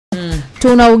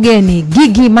tuna ugeni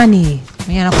Gigy Money.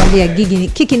 Mimi anakuambia Gigy ni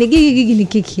kiki ni Gigy ni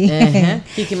kiki.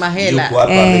 Kiki mahela. Yuko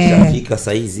hapa ameshafika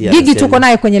saizi ya. Gigy tuko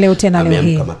naye kwenye Leo Tena leo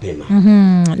hii.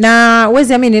 Na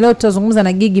wezi amini leo tutazungumza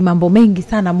na Gigy mambo mengi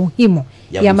sana muhimu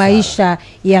ya maisha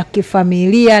ya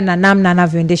kifamilia na namna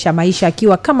anavyoendesha maisha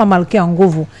akiwa kama malkia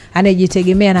nguvu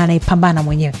anayejitegemea na anayepambana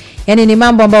mwenyewe. Yaani ni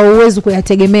mambo ambayo huwezi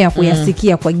kuyategemea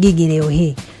kuyasikia kwa Gigy leo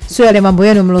hii. Sio yale mambo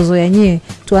yenu mlozoea nyie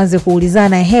tuanze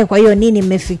kuulizana kwa hiyo nini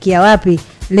mmefikia wapi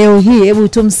leo hii. Hebu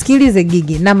tumsikilize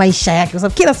Gigy na maisha yake, kwa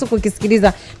sababu kila siku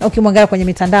ukisikiliza na ukimwangalia kwenye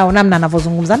mitandao namna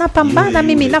anavyozungumza napambana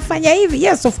mimi nafanya hivi,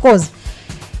 yes of course,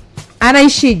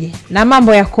 anaishije na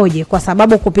mambo yakoje, kwa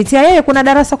sababu kupitia yeye kuna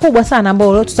darasa kubwa sana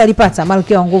ambalo tutalipata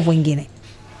malkia nguvu wengine.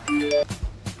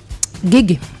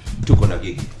 Gigy tuko na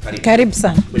Gigy, karibu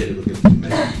sana.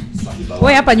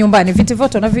 Wewe hapa nyumbani viti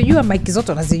vyote unavijua, mic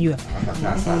zote unazijua.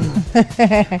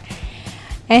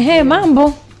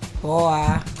 Mambo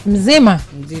poa? Mzima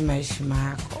heshima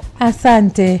yako.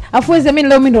 Asante. Afuweze mimi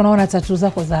leo mimi ndo naona tatu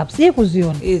zako za hapo. Sije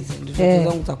kuziona. Hizi ndio tatu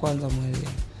zangu za kwanza mwezi.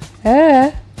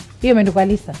 Hiyo imeandikwa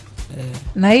Lisa.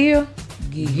 Na hiyo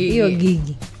Gigy. Hiyo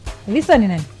Gigy. Lisa ni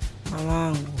nani?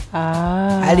 Mamangu.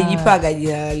 Alijipaga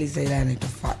jina la Lisa ila anaitwa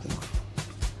Fatma.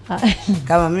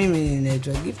 Kama mimi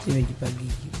ninaitwa Gift nimejipa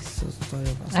Gigy. So story.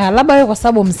 Labda wewe kwa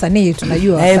sababu msanii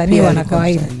tunajua wasanii wana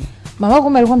kawaida. Mama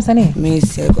yako alikuwa msanii?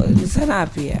 Miss alikuwa ni sana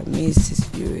pia. Miss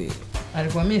sijui.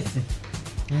 Alikuwa Miss.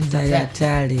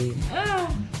 Hatari.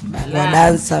 Wa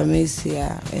dansa Miss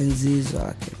ya enzizo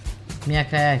lakini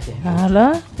miaka yake.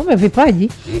 Kumbe vipaji.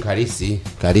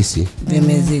 Karisi.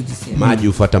 Vimezidi sana. Maji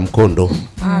ufuata mkondo.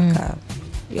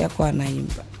 Yako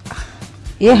anaimba.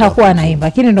 Yeye hakuwa anaimba,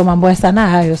 lakini ndo mambo ya sanaa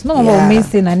hayo. Sio mambo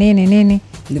Miss na nini.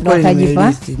 Ndio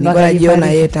akajipa. Ndio anajiona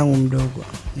yeye tangu mdogo.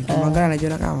 Nikamwangalia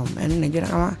najiona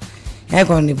kama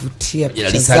yako nivutia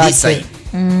Lisa.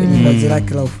 Kwenye kazi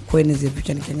lake la Kwenye zile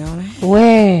picha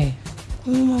nikiangalia.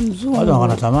 Mama mzuri. Watu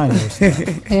wanatamani.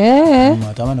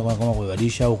 Wanatamani kama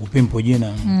kubadilisha au kupimpo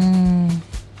jina.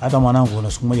 Hata mwanangu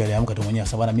kuna siku moja aliamka tu mwenyewe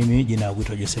sababu mimi jina la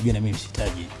kuitwa Jose jina mimi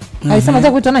sitaji. Alisema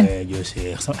nataka kuitwa nani?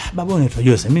 Jose. Baba unaitwa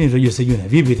Jose, mimi naitwa Jose jina.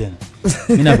 Vipi tena?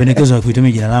 Mimi napendekezwa kuitwa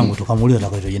mimi jina langu, tukamuuliza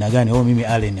atakaitwa jina gani? Mimi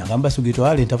Allen. Akamwambia si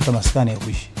ukiitwa Allen tafuta maskani ya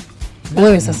kuishi.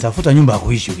 Wewe sasa tafuta nyumba ya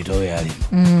kuishi ukitoa Allen.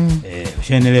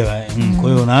 Ushaelewa? Kwa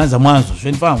hiyo unaanza mwanzo,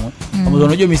 ushafahamu? Kama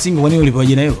unajua misingi kwa nini ulipewa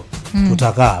jina hilo?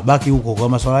 Tutakaa baki huko kwa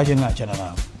masuala yake na achana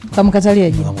nao.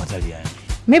 Kamkatalia jina.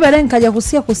 Mimi baadaye nikaja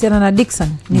kusikia kuhusiana na Dickson,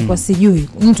 nilikuwa sijui.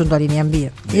 Mtu ndo aliniambia.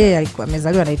 Yeye alikuwa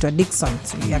amezaliwa anaitwa Dickson,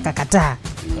 akakataa.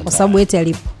 Kwa sababu eti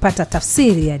alipata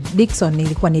tafsiri ya Dickson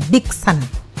ilikuwa ni Dickson.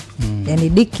 Yaani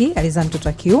Dicky alizaa mtoto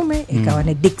wa kiume ikawa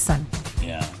ni Dickson.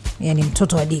 Yaani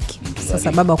mtoto wa Dicky.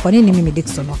 Sasa baba, kwa nini mimi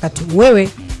Dickson wakati wewe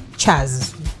Chaz?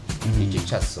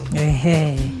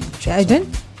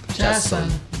 Chazson.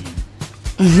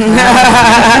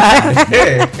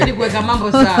 Ili kuweka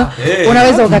mambo sawa.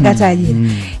 Unaweza ukakataje?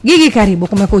 Gigy karibu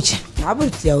kumekucha. Hapo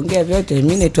sijaongea vyote,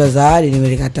 mimi naitwa Zawadi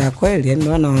nimelikataa kweli, yani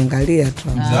wanaangalia tu.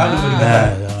 Zawadi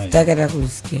umelikataa. Nataka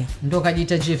kusikia. Ndio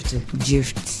kajiita Gift.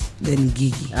 Then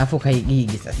Gigy. Alafu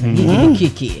Gigy sasa. Gigy ni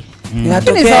kiki.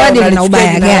 Lakini Zawadi ina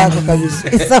ubaya gani?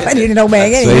 Zawadi ina ubaya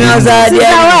gani?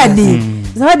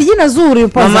 Zawadi jina zuri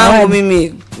kwa Zawadi. Mamangu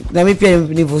mimi na mimi pia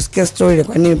nilivyosikia story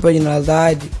kwa nini pia jina la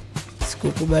Zawadi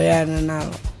sikukubaliana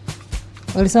nalo.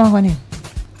 Walisema kwa nini?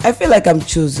 I feel like I'm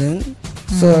chosen.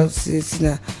 So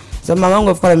sina. So mamangu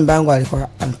afika mimba yangu alikuwa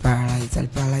paralyzed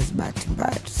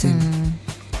but tuseme.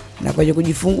 Na kwa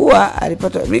kujifungua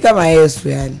alipata mimi kama Yesu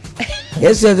yani.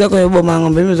 Yesu alikuwa kwenye boma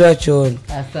ng'ombe mimi zoa chooni.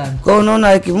 Asante. Kwa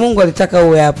unaona like Mungu alitaka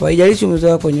uwe hapa. Haijalishi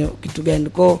umezoea kwenye kitu gani.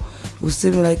 Kwa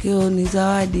useme like ni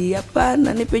Zawadi,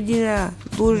 hapana nipe jina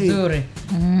nzuri.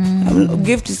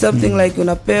 Gift is something like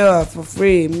unapewa for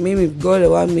free. Mimi God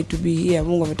want me to be here.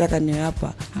 Mungu ametaka niwe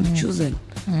hapa. I'm chosen.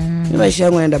 Mimi maisha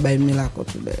yangu naenda by miracle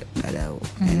today.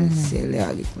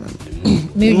 Sielewi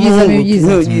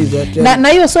miujiza. Na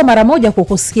hiyo sio mara moja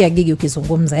kukusikia Gigy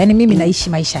ukizungumza. Yaani mimi naishi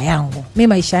maisha yangu. Mimi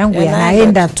maisha yangu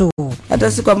yanaenda tu.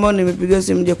 Hata siku ambayo nimepigiwa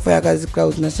simu nje kufanya kazi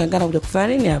cloud nashangaa kuja kufanya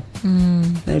nini hapa?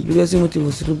 Na nimepigiwa simu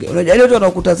Tivusiruge. Unajua watu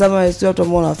wanakutazama sio watu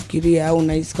ambao unafikiria au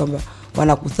unahisi kwamba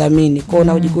wanakuthamini. Kwa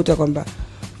hiyo unajikuta kwamba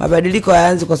mabadiliko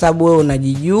hayaanzi kwa sababu wewe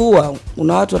unajijua.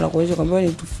 Una watu wanakuonyesha kwamba wewe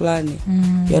ni mtu fulani.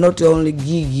 You are not only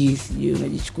Gigy,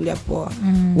 unajichukulia poa.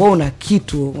 Wewe una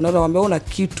kitu, unaona kwamba una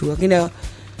kitu, lakini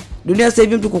dunia sasa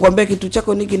hivi mtu kukwambia kitu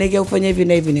chako niki na hiki ufanye hivi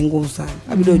na hivi ni ngumu sana.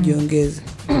 Inabidi ujiongeze.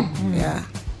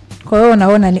 Kwa hiyo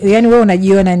unaona yani wewe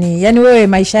unajiona ni yani wewe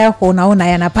maisha yako unaona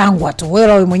yanapangwa tu.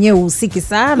 Wewe mwenyewe uhusiki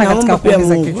sana katika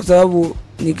kuongeza kitu. Kwa sababu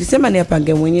nikisema ni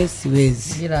yapange mwenyewe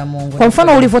siwezi. Bila Mungu. Kwa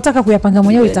mfano ulivyotaka kuyapanga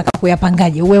mwenyewe unataka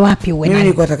kuyapangaje? Uwe wapi uwe nani? Mimi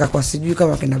niko nataka kwa sijui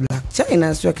kama kina Black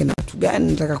China, sio kina watu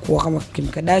gani, nataka kuwa kama Kim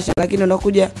Kardashian, lakini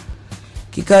unakuja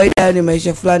kikawaida ni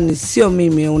maisha fulani sio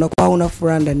mimi, unakuwa una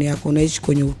furaha ndani yako, unaishi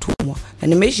kwenye utumwa. Na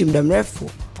nimeishi muda mrefu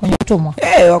kwenye utumwa.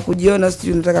 Wa kujiona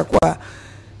sijui nataka kuwa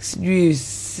sijui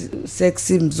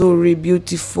sexy, mzuri,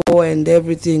 beautiful and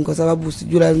everything, kwa sababu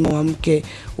sijui lazima mwanamke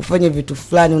ufanye vitu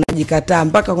fulani, unajikataa.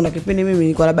 Mpaka kuna kipindi mimi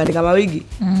nilikuwa nabandika mawigi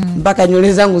mpaka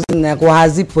nywele zangu zinakuwa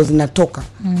hazipo, zinatoka.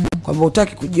 Kwamba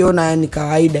utaki kujiona yani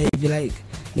kawaida hivi, like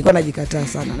nilikuwa najikataa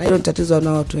sana. Na hilo ni tatizo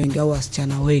na watu wengi au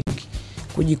wasichana wengi,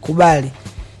 kujikubali.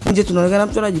 Nje tunaonekana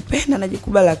mtu anajipenda,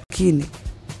 anajikubali, lakini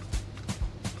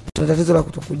tuna tatizo la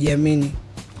kutokujiamini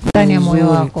ndani ya moyo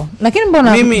wako. Lakini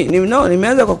mbona mimi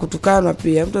nimeanza kwa kutukana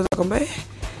pia. Mtu anaweza kwamba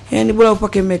yani bora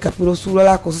upake makeup ile sura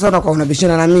lako, sasa unakuwa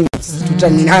unabishana na mimi.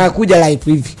 Anakuja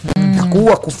live hivi na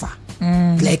kuua kufa.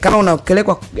 Like kama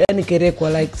unakelekwa yani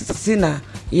kerekwa, like sasa sina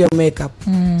hiyo makeup,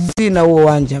 sina huo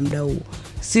wanja muda huo,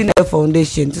 sina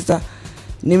foundation. Sasa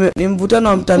ni mvutano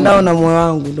wa mtandao na moyo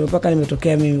wangu, ndio mpaka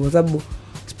nimetokea mimi, kwa sababu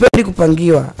sipendi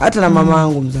kupangiwa. Hata na mama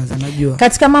yangu mzazi anajua.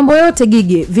 Katika mambo yote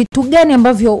Gigi, vitu gani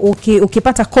ambavyo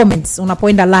ukipata comments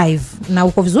unapoenda live na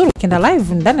uko vizuri, ukienda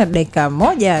live ndani ya dakika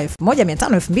 1,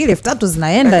 1500, 2000, 3000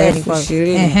 zinaenda yani kwa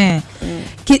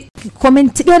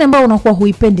comment gani ambayo unakuwa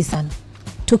huipendi sana?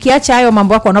 Tukiacha hayo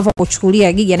mambo yako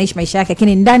unavyokuchukulia Gigi anaishi maisha yake,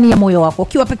 lakini ndani ya moyo wako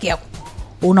ukiwa peke yako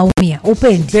unaumia,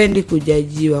 upendi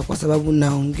kujajiwa, kwa sababu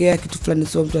naongea kitu fulani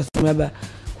sio mtu aseme labda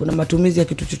kuna matumizi ya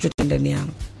kitu chochote ndani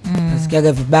yangu.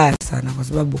 Nasikiaga vibaya sana, kwa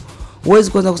sababu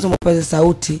huwezi kwanza kusema paze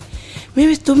sauti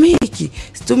mimi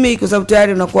situmiki, kwa sababu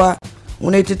tayari unakuwa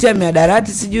unaitetea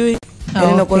miadarati sijui.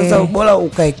 Yani unakosa bora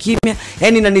ukae kimya,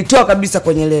 yani inanitoa kabisa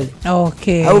kwenye lele. Au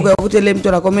ukakuta ile mtu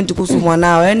ana comment kuhusu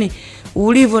mwanao, yani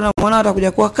ulivyo na mwanao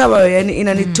atakuja kuwa kama yani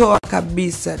inanitoa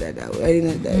kabisa dada.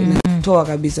 Yani inanitoa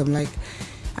kabisa. I'm like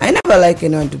I never like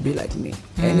anyone to be like me.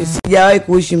 Yani sijawahi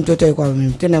kuishi mtoto kwa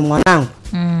mimi, tena mwanangu.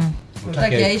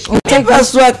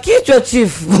 Utapaswa kichwa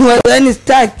chief. Yani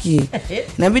sitaki.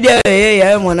 Inabidi yeye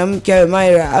awe mwanamke, awe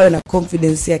Myra, awe na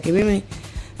confidence yake. Mimi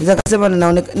naweza kusema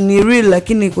naonekana ni real,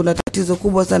 lakini kuna tatizo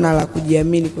kubwa sana la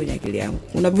kujiamini kwenye akili yangu.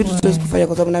 Kuna vitu siwezi kufanya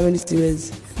kwa sababu naamini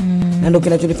siwezi. Na ndio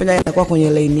kinachonifanya nitakuwa kwenye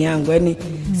lane yangu. Yani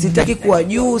sitaki kuwa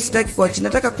juu, sitaki kuwa chini,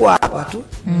 nataka kuwa hapa tu.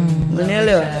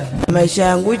 Unanielewa? Maisha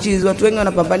yangu hizi watu wengi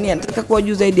wanapambania, nataka kuwa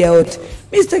juu zaidi ya wote.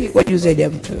 Mimi sitaki kuwa juu zaidi ya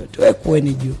mtu yote. Wewe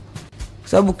kuweni juu.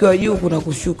 Sababu ukiwa juu kuna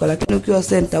kushuka, lakini ukiwa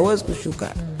center huwezi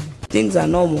kushuka. Things are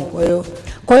normal.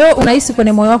 Kwa hiyo unahisi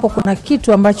kwenye moyo wako kuna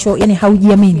kitu ambacho yani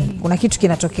haujiamini, kuna kitu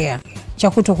kinatokea cha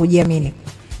kutokujiamini.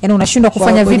 Yani unashindwa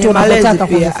kufanya vitu unavyotaka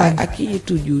kufanya. Akiji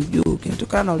tu juu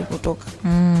kinatokana na ulipotoka.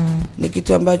 Ni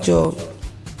kitu ambacho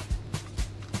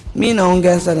mimi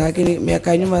naongea sana, lakini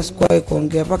miaka nyuma sikuwahi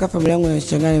kuongea. Paka familia yangu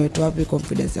inashangaa nimetoa wapi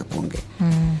confidence ya kuongea.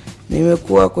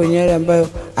 Nimekuwa kwenye hali ambayo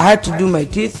I had to do my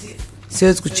teeth.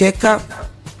 Siwezi kucheka,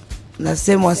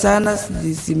 nasemwa sana,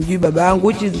 simjui baba yangu,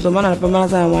 which is ndio maana napambana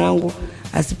sana na mwanangu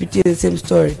asipitie the same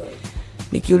story.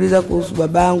 Nikiuliza kuhusu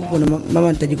baba yangu, kuna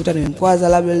mama nitajikuta nimemkwaza,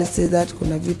 labda let's say that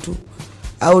kuna vitu,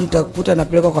 au nitakukuta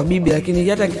napeleka kwa bibi, lakini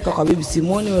hata nikifika kwa bibi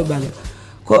simuoni wewe baba.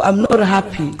 Kwa I'm not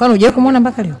happy. Kwani hujawahi kumuona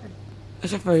mpaka leo?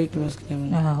 Ashafariki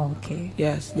maskini. Okay.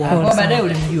 Yes, Kwa baadaye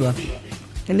ulimjua.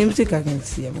 Nilimsika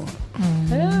kanisia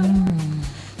bwana.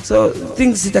 So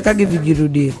things sitakage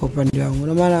vijirudie kwa upande wangu.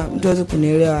 Na maana mtu aweze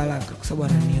kunielewa haraka kwa sababu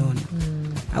ananiona.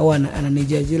 Au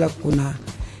ananijajila. Kuna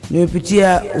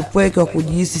nimepitia upweke wa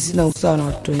kujihisi sina usawa na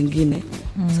watu wengine.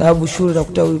 Sababu shule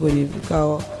utakuta huyu kwenye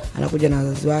vikao anakuja na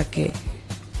wazazi wake.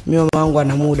 Mimi mama wangu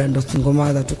ana muda ndo single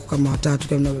mother, tuko kama watatu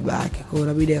kama na baba yake. Kwa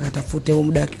hiyo inabidi akatafute huo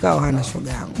muda kikao, hana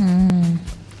shoga yangu.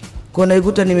 Kwa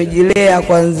naikuta nimejilea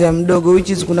kuanzia mdogo, which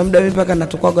is kuna muda mimi paka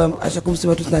natokwaga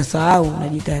ashakumsema tu tunasahau,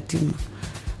 najiita yatima.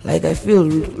 Like I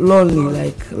feel lonely,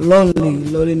 like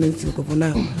loneliness uko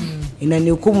nayo.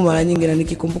 Inanihukumu mara nyingi, na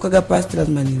nikikumbukaga past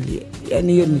lazima nilie.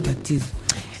 Yani hiyo ni tatizo.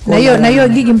 Na hiyo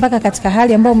Gigi, mpaka katika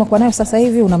hali ambayo umekuwa nayo sasa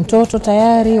hivi, una mtoto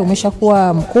tayari,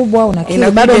 umeshakuwa mkubwa,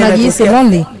 unakili bado unajihisi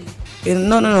lonely?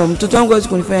 No, mtoto wangu hawezi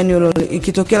kunifanya niwe lonely.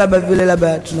 Ikitokea labda vile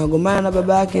labda tunagombana na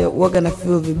baba yake, huaga na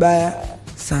feel vibaya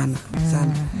sana.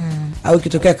 Au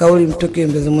ikitokea kauli mtoke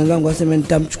mzazi mwenzangu aseme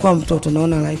nitamchukua mtoto,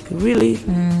 naona like really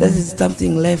that is something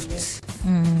left.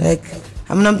 Like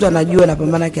hamna mtu anajua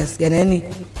napambana kiasi gani, yani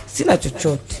sina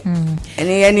chochote.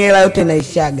 Yani hela yote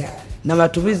inaishaga na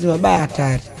matumizi mabaya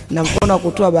hatari na mkono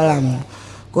kutoa balamu.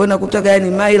 Kwa hiyo nakutaga yani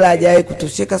maila hajawahi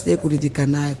kutosheka, sije kuridhika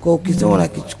naye. Kwa hiyo ukisema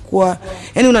unakichukua,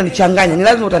 yani unanichanganya, ni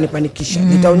lazima utanipanikisha.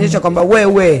 Nitaonyesha kwamba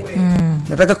wewe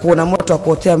nataka kuona moto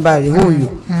akuotea mbali huyu.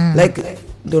 Like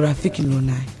ndo rafiki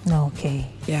nilionaye. Okay.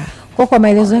 Yeah. Kwa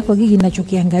maelezo yako Gigi,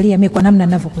 ninachokiangalia mimi kwa namna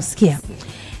ninavyokusikia,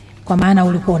 kwa maana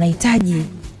ulikuwa unahitaji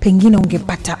pengine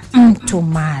ungepata mtu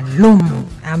maalum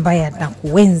ambaye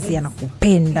anakuenzi,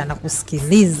 anakupenda,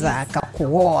 anakusikiliza,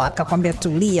 akakuoa, akakwambia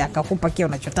tulia, akakupa kile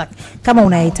unachotaka, kama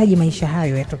unahitaji maisha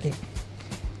hayo yatokee?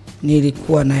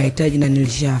 Nilikuwa nahitaji na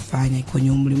nilishafanya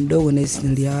kwenye umri mdogo, na hisi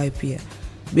niliyawahi pia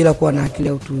bila kuwa na akili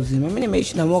ya utu uzima. Mimi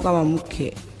nimeishi na Mo kama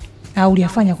mke.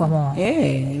 Uliyafanya kwa Mo?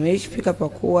 Nimeishi pika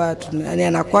pakuwa, yani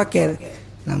anakwake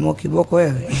na Mo kiboko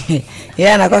wewe.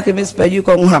 Yeye anakwake, mimi sipajui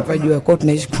kwa Mo anapajua, kwa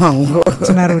tunaishi kwangu.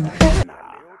 Tunarudi.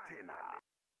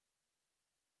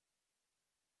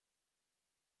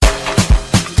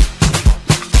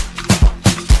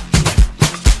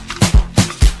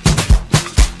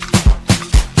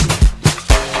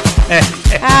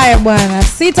 Haya bwana,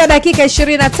 6 dakika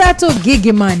 23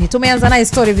 Gigy Money. Tumeanza naye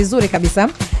story vizuri kabisa.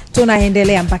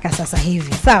 Tunaendelea mpaka sasa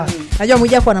hivi. Sawa. Najua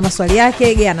Mwijaku ana maswali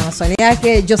yake, Gea ana maswali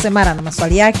yake, Jose Mara ana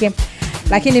maswali yake.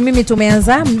 Lakini mimi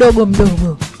tumeanza mdogo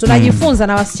mdogo. Tunajifunza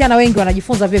na wasichana wengi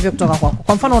wanajifunza vivyo kutoka kwako.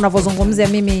 Kwa mfano unavyozungumzia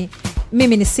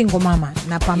mimi ni single mama,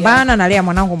 napambana nalea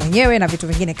mwanangu mwenyewe na vitu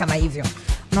vingine kama hivyo.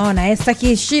 Unaona,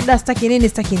 sitaki shida, sitaki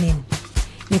nini.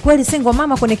 Ni kweli single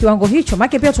mama kwenye kiwango hicho?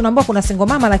 Maana pia tunaambiwa kuna single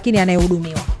mama lakini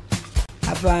anayehudumiwa.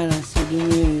 Hapana,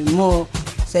 sihudumiwi. Mo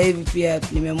sasa hivi pia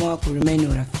nimeamua ku remain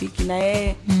urafiki na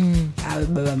yeye. Awe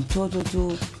baba mtoto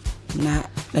tu, na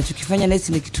nachokifanya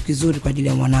nesi ni kitu kizuri kwa ajili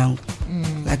ya mwanangu.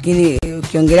 Lakini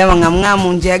ukiongelea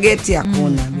mangamngamu nje ya geti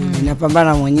hakuna. Mimi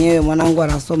napambana mwenyewe, mwanangu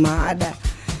anasoma ada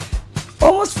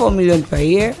almost 4 million per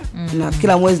year, na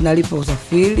kila mwezi nalipa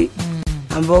usafiri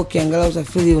ambao ukiangalia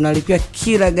usafiri unalipia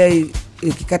kila gari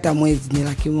ikikata mwezi ni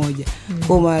 100,000.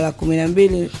 Kwa mara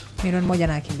 12 milioni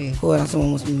 1.2. Kwa nasoma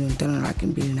almost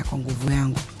 500,000 na kwa nguvu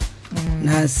yangu.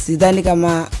 Na sidhani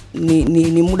kama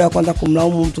ni muda wa kwanza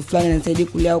kumlaumu mtu fulani anisaidie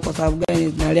kulea kwa sababu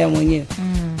gani nalea mwenyewe.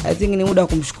 I think ni muda wa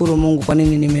kumshukuru Mungu kwa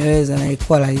nini nimeweza na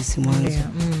ikuwa rahisi mwanzo.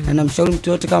 Na namshauri mtu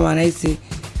yote kama anahisi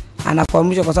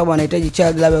anakwamisha kwa sababu anahitaji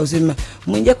child, labda useme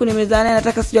Mwijaku nimezaa naye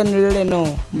nataka sijui nilele,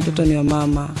 no. Mtoto ni wa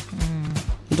mama.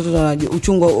 Mtoto anajua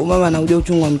uchungu, mama anajua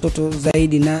uchungu wa mtoto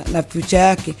zaidi, na future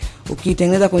yake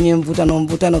ukitengeneza kwenye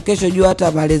mvutano, kesho jua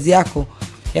hata malezi yako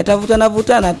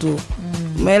yatavutana tu.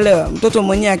 Umeelewa? Mtoto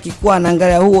mwenyewe akikuwa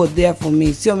anaangalia who was there for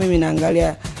me, sio mimi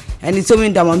naangalia, yani sio mimi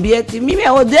nitamwambia eti mimi I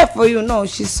was there for you, no,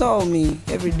 she saw me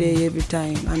every day every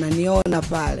time, ananiona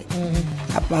pale.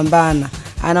 Apambana,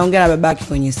 anaongea na babake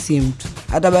kwenye simu tu,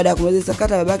 hata baada ya kumaliza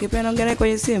sakata babake pia anaongea naye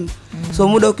kwenye simu. So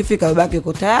muda ukifika babake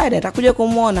yuko tayari, atakuja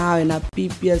kumuona, awe na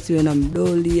pipi, asiwe na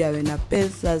mdoli, awe na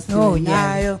pesa, asiwe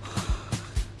nayo.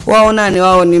 Waonane,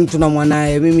 wao ni mtu na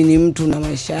mwanae, mimi ni mtu na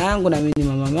maisha yangu, na mimi ni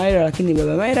mama Maira, lakini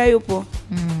baba Maira yupo.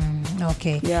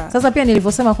 Okay. Sasa pia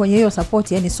nilivyosema kwenye hiyo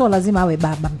support, yani sio lazima awe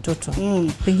baba mtoto.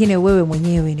 Pengine wewe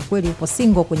mwenyewe ni kweli upo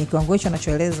single kwenye kiwango hicho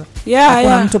unachoeleza.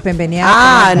 Kuna mtu pembeni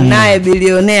yako. Naye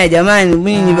bilionea jamani,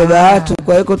 mimi ni baba watu,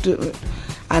 kwa hiyo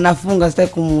anafunga,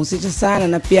 sitaki kumhusisha sana,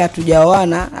 na pia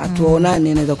hatujaoana,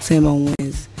 hatuonane, naweza kusema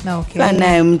mwezi. Okay.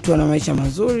 Naye mtu ana maisha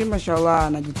mazuri, mashallah,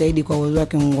 anajitahidi kwa uwezo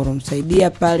wake, Mungu anamsaidia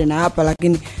pale na hapa,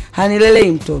 lakini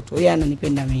hanilelei mtoto, yeye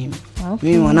ananipenda mimi.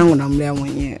 Mimi mwanangu namlea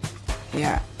mwenyewe.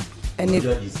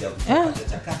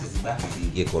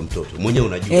 Kwa mtoto mwenyewe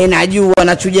unajua. Najua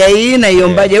nachuja hii na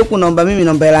iombaje huku, naomba mimi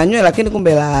naomba hela nywe, lakini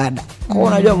kumbe la ada. Kwa hiyo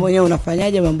unajua mwenyewe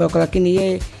unafanyaje mambo yako, lakini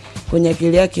yeye kwenye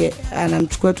akili yake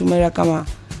anamchukua tu Maria kama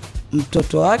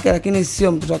mtoto wake, lakini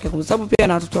sio mtoto wake, kwa sababu pia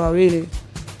ana watoto wawili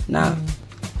na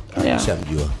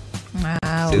shamjua.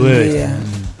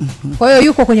 Kwa hiyo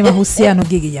yuko kwenye mahusiano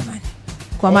Gigy jamani.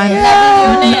 Kwa maana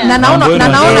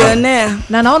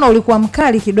naona ulikuwa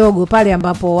mkali kidogo pale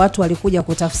ambapo watu walikuja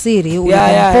kutafsiri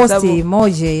uliposti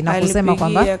moja na kusema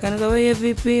kwamba kanaza wewe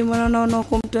vipi mwana naona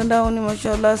uko mtandaoni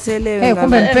mashallah sielewi.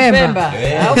 Kumbe Mpemba.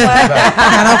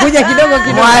 Anakuja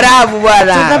kidogo Mwarabu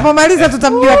bwana. Tutapomaliza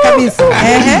tutamjua kabisa.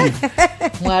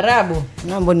 Mwarabu.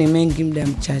 Mambo ni mengi muda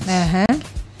mchache.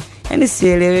 Yaani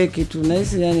sieleweki tu.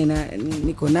 Nahisi yani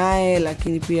niko naye,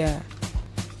 lakini pia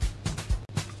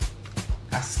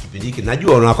kipindiki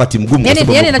najua una wakati mgumu.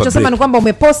 Yani ninachosema ni kwamba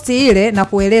umeposti ile na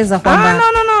kueleza kwamba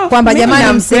kwamba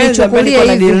jamani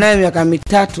msinichukulie hivi. Naye miaka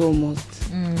 3 almost.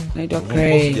 Naitwa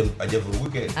Cray.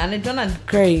 Anaitwa nani?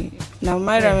 Cray. Na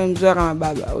Maira amemzoea kama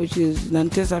baba, which is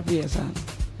nantesa pia sana.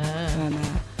 Sana.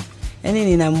 Yani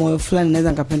nina moyo fulani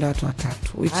naweza nikapenda watu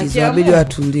watatu, which is inabidi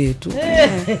watulie tu.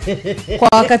 Kwa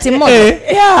wakati mmoja.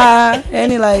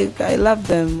 Yani like I love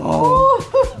them all.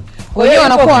 Kwa hiyo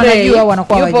wanakuwa wanajua au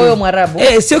wanakuwa wajua. Yupo huyo Mwarabu.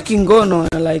 Sio kingono,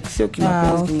 like sio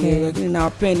kimapenzi kingono, lakini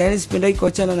nawapenda. Yani sipendaki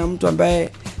kuachana na mtu ambaye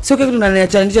sio kitu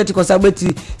tunaniachanisha eti kwa sababu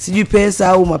eti sijui pesa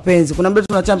au mapenzi. Kuna mtu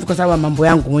tunachana kwa sababu mambo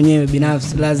yangu mwenyewe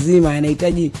binafsi, lazima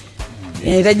yanahitaji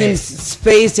Anahitaji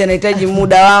space, anahitaji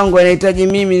muda wangu, anahitaji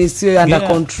mimi nisiwe under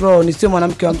control, nisiwe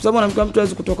mwanamke wa mtu. Sababu mwanamke wa mtu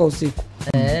hawezi kutoka usiku.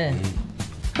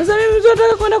 Sasa mimi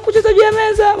nataka kwenda kucheza juu ya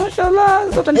meza, mashallah,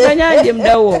 sasa utanifanyaje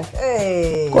muda huo?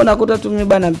 Kwa nakuta tu mimi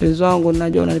bana, mpenzi wangu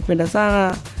najua unanipenda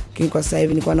sana, lakini kwa sasa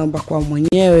hivi nilikuwa naomba kwa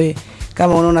mwenyewe,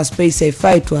 kama unaona space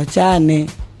haifai tuachane.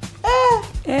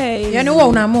 Yaani huwa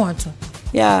unaamua tu.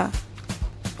 Yeah.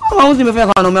 Kwa maamuzi nimefanya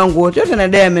kwa wanaume wangu wote. Yote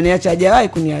nadai ameniacha, hajawahi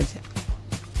kuniacha.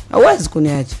 Hawezi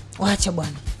kuniacha. Waacha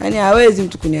bwana. Yaani hawezi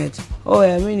mtu kuniacha.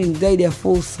 Mimi ni zaidi ya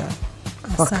fursa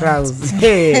kwa crowds.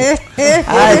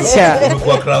 Acha.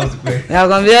 Umekuwa crowds kweli.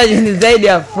 Nakwambia ni zaidi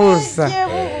ya fursa.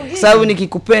 Sababu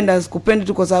nikikupenda, sikupendi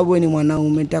tu kwa sababu wewe ni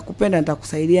mwanaume. Nitakupenda,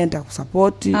 nitakusaidia,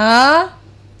 nitakusupport.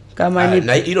 Kama ni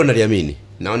na hilo naliamini.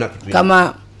 Naona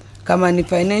kitu kama ni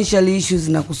financial issues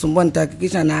na kusumbua,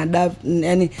 nitahakikisha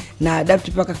na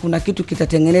adapt paka kuna kitu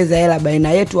kitatengeneza hela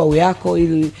baina yetu au yako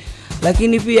ili.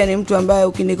 Lakini pia ni mtu ambaye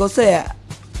ukinikosea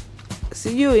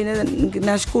sijui,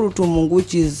 nashukuru tu Mungu,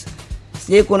 which is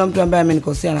sijui kuna mtu ambaye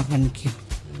amenikosea anafanikiwa.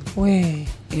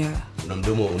 Yeah. Una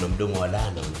mdomo wa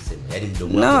laana unasema. Yaani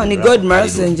mdomo ni God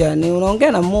messenger, ni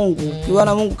unaongea na Mungu. Ukiwa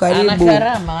na Mungu karibu. Ana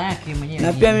karama yake mwenyewe.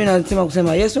 Na pia mimi nasema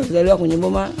kusema Yesu alizaliwa kwenye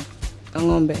boma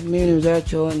ng'ombe, mimi nimezaliwa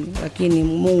chooni, lakini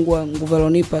Mungu wa nguvu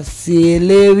alonipa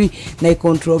sielewi na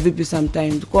icontrol vipi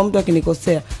sometimes. Kwa mtu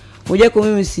akinikosea, hujako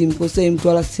mimi simkosei mtu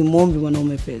wala simuombi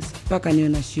mwanaume pesa. Paka niwe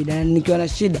na shida. Yani nikiwa na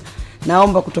shida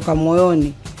naomba kutoka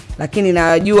moyoni, lakini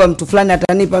najua mtu fulani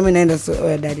atanipa, mimi naenda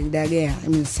dagea,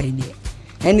 mimi nisaidie.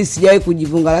 Yaani sijawahi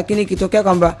kujivunga, lakini ikitokea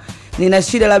kwamba nina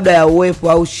shida labda ya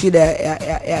uwepo au shida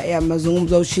ya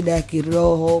mazungumzo au shida ya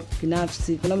kiroho,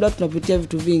 kinafsi, kuna muda tunapitia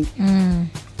vitu vingi.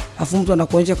 Afu mtu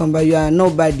anakuonyesha kwamba you are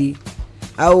nobody,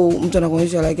 au mtu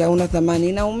anakuonyesha like hauna thamani,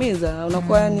 inaumiza.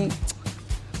 Unakuwa yani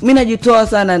mimi najitoa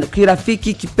sana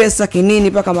kirafiki, kipesa,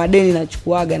 kinini, paka madeni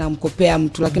nachukuaga na mkopea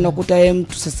mtu, lakini nakuta yeye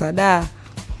mtu sasa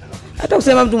hata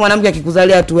kusema mtu mwanamke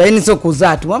akikuzalia tu, yani sio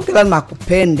kuzaa tu. Mwanamke lazima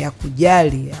akupende,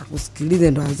 akujali,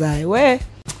 akusikilize ndo azae.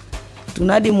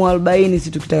 Tunadi mu 40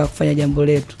 sisi tukitaka kufanya jambo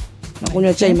letu.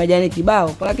 Nakunywa chai majani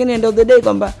kibao, lakini end of the day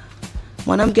kwamba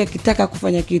mwanamke akitaka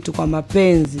kufanya kitu kwa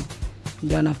mapenzi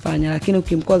ndio anafanya, lakini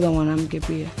ukimkoza mwanamke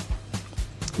pia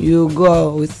you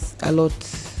go with a lot.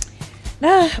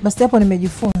 Basi hapo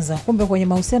nimejifunza kumbe kwenye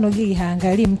mahusiano Gigi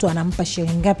haangalii mtu anampa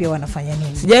shilingi ngapi au anafanya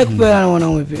nini. Sijai kupewa na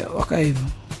mwanaume pia waka hivyo.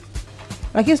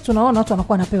 Lakini tunaona watu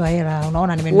wanakuwa wanapewa hela,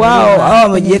 unaona hao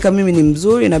wamejiweka mimi ni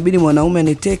mzuri, inabidi mwanaume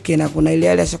aniteke, na kuna ile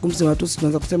hali ashakumsema tu,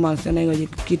 tunaanza kusema wasichana hiyo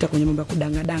jikita kwenye mambo ya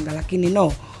kudanga, lakini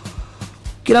no.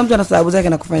 Kila mtu ana sababu zake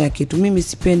na kufanya kitu. Mimi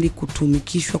sipendi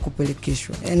kutumikishwa,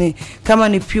 kupelekeshwa. Yaani kama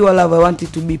ni pure love, I want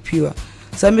it to be pure.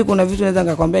 Sasa mimi kuna vitu naweza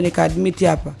nikakwambia nika-admit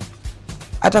hapa.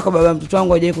 Hata kwa baba mtoto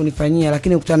wangu hajawahi kunifanyia,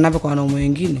 lakini ukutana navyo kwa wanaume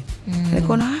wengine.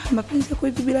 Nikaona mapenzi yako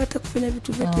hivi bila hata kufanya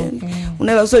vitu vyote yani.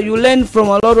 Unaelewa, so you learn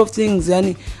from a lot of things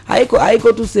yani.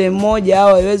 Haiko tu sehemu moja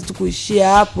au haiwezi tu kuishia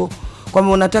hapo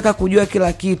kwamba unataka kujua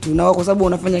kila kitu na kwa sababu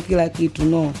unafanya kila kitu,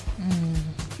 no.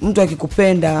 Mtu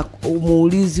akikupenda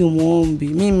umuulizi, umuombi.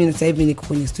 Mimi sasa hivi niko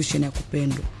kwenye situation ya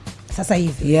kupendwa. Sasa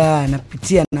hivi. Yeah,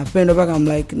 napitia napendwa mpaka I'm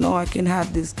like no, I can have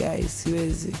this guy,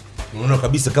 siwezi. Unaona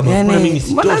kabisa kama yani, mimi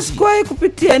sitoshi. Mbona sikuwahi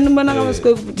kupitia, mbona kama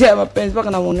sikuwahi kupitia mapenzi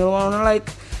mpaka naona like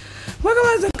mpaka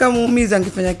kama nikamuumiza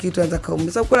nikifanya kitu anza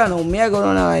kaumiza. Sababu kula anaumiaga,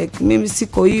 unaona like mimi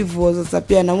siko hivyo. Sasa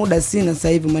pia na muda sina sasa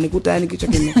hivi, manikuta yani kichwa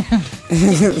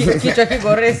kichwa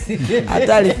kigoresi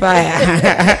hatari fire.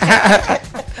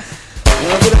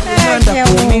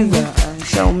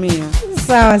 Shaumia.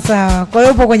 Sawa. Kwa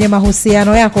hiyo upo kwenye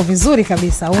mahusiano yako vizuri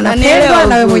kabisa. Unapenda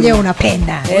na wewe mwenyewe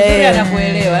unapenda. Uzuri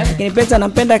anakuelewa. Lakini pesa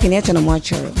anapenda, akiniacha na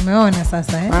mwacha. Umeona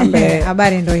sasa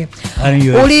habari ndio hiyo.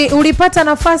 Ulipata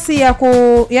nafasi ya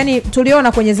yani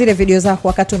tuliona kwenye zile video zako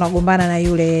wakati unagombana na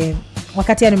yule,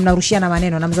 wakati yani mnarushiana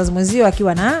maneno na mzazi mwenzio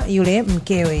akiwa na yule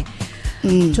mkewe.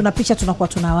 Tuna picha tunakuwa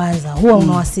tunawaza huwa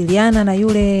unawasiliana na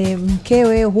yule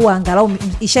mkewe, huwa angalau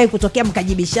ishai kutokea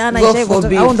mkajibishana, ishai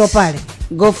kutokea au ndo pale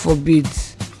go forbid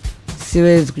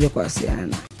siwezi kuja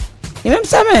kuwasiliana.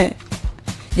 Nimemsamehe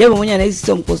japo mwenyewe anahisi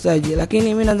sio mkosaji, lakini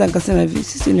mimi naanza nikasema hivi,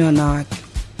 sisi ni wanawake,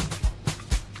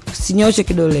 usinyoshe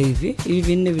kidole hivi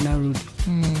vinne vinarudi.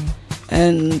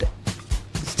 And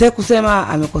sitaki kusema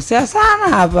amekosea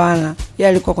sana, hapana. Yeye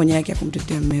alikuwa kwenye yake ya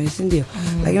kumtetea mume, si ndio?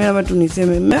 Lakini labda tu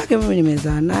niseme mume wake mimi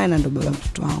nimezaa naye na ndo baba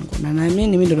mtoto wangu, na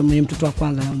naamini mimi ndo mwenye mtoto wa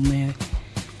kwanza na mume.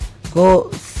 Kwa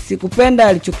sikupenda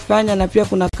alichokifanya, na pia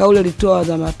kuna kauli alitoa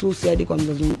za matusi hadi kwa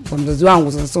mzazi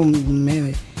wangu, sasa sio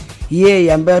mumewe.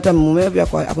 Yeye ambaye hata mumewe pia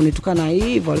akunitukana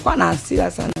hivyo, alikuwa na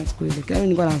hasira sana siku ile. Kama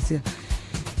nilikuwa na hasira.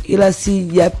 Ila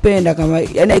sijapenda kama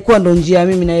yani haikuwa ndo njia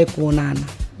mimi na yeye kuonana.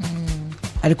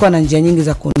 alikuwa na njia nyingi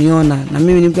za kuniona, na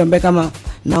mimi ni mtu ambaye kama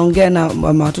naongea na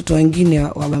watoto wengine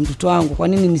wa mtoto wangu, kwa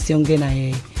nini nisiongee na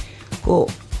yeye? Kwa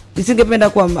nisingependa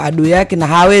kuwa adui yake, na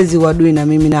hawezi uadui na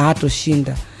mimi na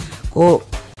hatoshinda. Kwa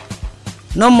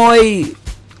no more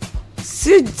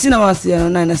sina wasiliana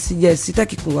naye na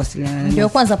sitaki kuwasiliana naye. Ndio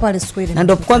kwanza pale siku ile. Na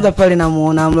ndio kwanza pale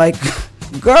namuona, I'm like,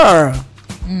 girl,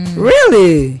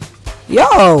 really?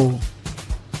 Yo,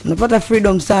 unapata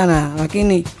freedom sana,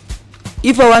 lakini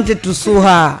if I wanted to sue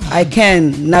her, I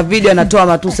can. Na video anatoa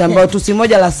matusi ambayo tusi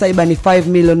moja la cyber ni 5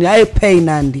 million. I pay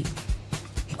Nandi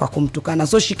kwa kumtukana,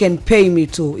 so she can pay me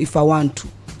too if I want to.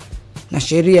 Na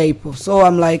sheria ipo. So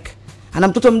I'm like, ana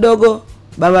mtoto mdogo,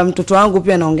 baba mtoto wangu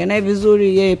pia naongea naye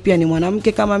vizuri, yeye pia ni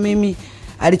mwanamke kama mimi.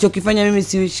 Alichokifanya mimi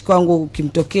siwishi kwangu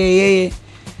kimtokee yeye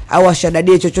au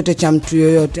ashadadie chochote cha mtu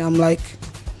yoyote. I'm like,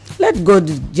 let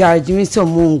God judge, mimi sio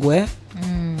Mungu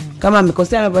Kama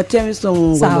amekosea amepatia, mimi sio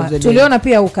Mungu. Sawa, tuliona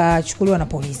pia ukachukuliwa na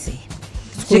polisi.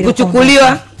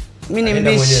 Sikuchukuliwa, mimi ni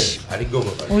mbishi.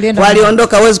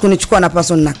 Waliondoka, huwezi kunichukua na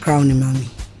person na crown mami.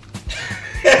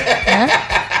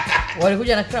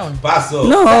 Walikuja na crown? Paso.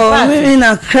 No, mimi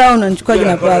na crown nachukua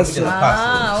na paso.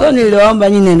 So niliomba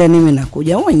nyinyi nenda, mimi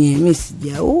nakuja mwenyewe, mimi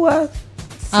sijaua.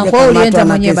 Kwa hiyo ulienda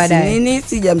mwenyewe baadaye. Nini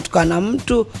sijamtukana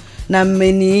mtu na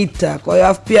mmeniita. Kwa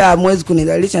hiyo pia hamwezi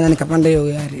kunidhalilisha na nikapanda hiyo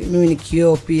gari. Mimi ni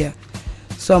kioo pia.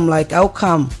 So I'm like, how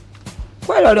come?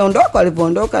 Kwa hiyo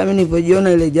walipoondoka mimi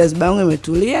nilipojiona ile jazba yangu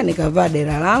imetulia, nikavaa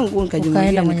dera langu,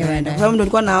 nikajumulia nikaenda. Kwa sababu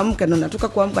nilikuwa naamka, ndo natoka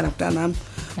kuamka nakutana na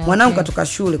mwanangu katoka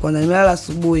shule, kwanza nimelala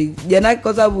asubuhi. Jana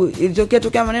kwa sababu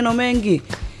ilitokea maneno mengi.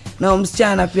 Na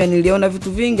msichana pia niliona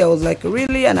vitu vingi. I was like,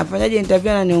 really? Anafanyaje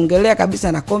interview na niongelea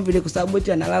kabisa na confidence kwa sababu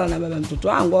eti analala na baba mtoto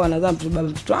wangu au anazaa baba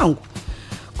mtoto wangu.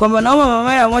 Kwamba naomba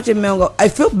mama yake amwache mmeongo. I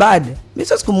feel bad. Mimi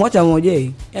sio sikumwacha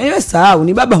Mojei. Yaani wewe sahau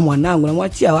ni baba mwanangu,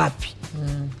 namwachia wapi?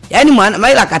 Yaani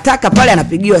Maila kataka pale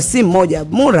anapigiwa simu moja,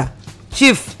 Mura,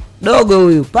 chief, dogo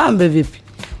huyu, pambe vipi?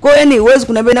 Kwa hiyo yani uwezi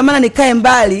kuniambia na maana nikae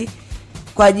mbali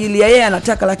kwa ajili ya yeye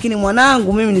anataka, lakini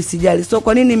mwanangu mimi nisijali. So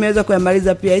kwa nini nimeweza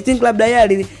kuyamaliza pia? I think labda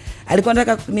yeye alikuwa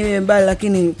anataka niwe mbali,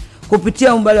 lakini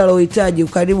kupitia umbali aliohitaji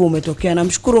ukaribu umetokea.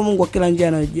 Namshukuru Mungu kwa kila njia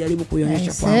anajaribu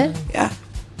kuionyesha kwangu. Yeah.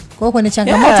 Kwa kwenye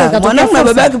changamoto ikatokea mwanangu na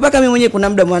babake, mpaka mimi mwenyewe kuna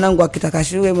muda mwanangu akitaka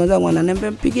shule mwanangu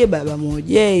ananiambia mpige baba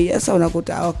Mojei. Sasa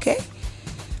unakuta okay.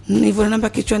 Hivyo namba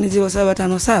kichwani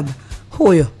 0757.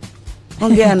 Huyo.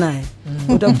 Ongea naye.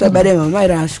 Utakuta baadaye mama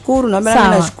anashukuru na mimi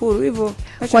nashukuru hivyo.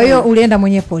 Kwa hiyo ulienda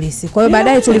mwenyewe polisi. Kwa hiyo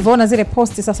baadaye tulivyoona zile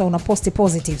posti, sasa una posti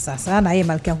positive sasa na yeye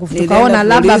Malkia Nguvu. Tukaona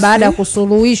labda baada ya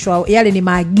kusuluhishwa yale ni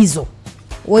maagizo.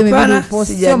 Wewe mimi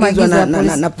posti sio maagizo ya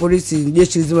polisi. Na polisi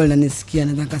jeshi lizima linanisikia,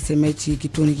 naweza kusema hichi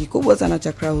kitu ni kikubwa sana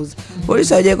cha Krause. Polisi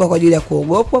hawajawekwa kwa ajili ya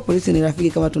kuogopwa. Polisi ni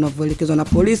rafiki kama tunavyoelekezwa, na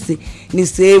polisi ni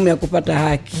sehemu ya kupata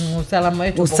haki. Usalama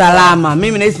wetu. Usalama.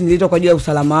 Mimi nahisi nilitoka kwa ajili ya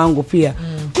usalama wangu pia.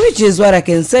 Which is what I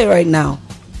can say right now.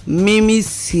 Mimi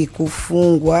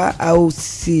sikufungwa au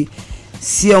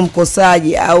sio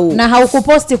mkosaji au na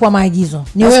haukuposti kwa maagizo.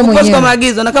 Ni wewe mwenyewe. Sikuposti kwa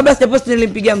maagizo, na kabla sijaposti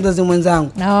nilimpigia mzazi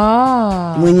mwenzangu.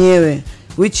 Mwenyewe.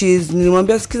 Which is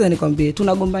nilimwambia sikiza nikwambie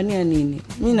tunagombania nini?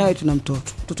 Mimi na wewe tuna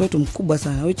mtoto wetu mkubwa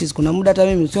sana. Which is kuna muda hata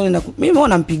mimi sioni na mimi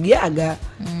naona mpigiaga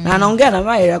na anaongea na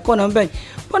Maira kwa naomba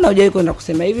mbona hujai kwenda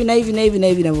kusema hivi na hivi na hivi na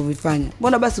hivi ninavyovifanya.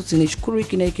 Mbona basi usinishukuru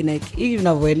hiki na hiki na hiki. Hivi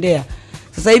vinavyoendea.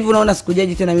 Sasa hivi unaona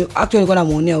sikujaji tena mimi. Actually nilikuwa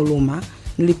namuonea huruma.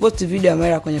 Nilipost video ya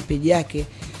Maira kwenye page yake.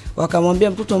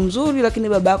 Wakamwambia mtoto mzuri lakini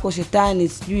baba yako shetani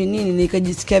sijui nini,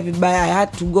 nikajisikia vibaya. I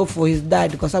had to go for his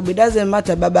dad kwa sababu it doesn't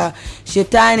matter, baba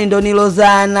shetani ndo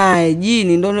nilozaa naye,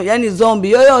 jini ndo yani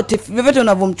zombie yoyote vyovyote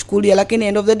unavyomchukulia, lakini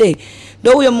end of the day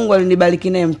ndo huyo Mungu alinibariki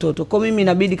naye mtoto. Kwa mimi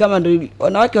inabidi kama ndo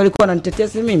wanawake walikuwa wananitetea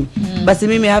si mimi, basi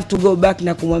mimi have to go back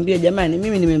na kumwambia jamani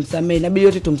mimi nimemsamehe, inabidi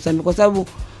yote tumsamehe kwa sababu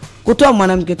kutoa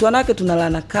mwanamke tu wanawake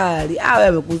tunalana kali, awe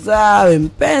amekuzaa awe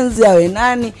mpenzi awe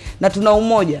nani, na tuna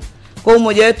umoja. Kwa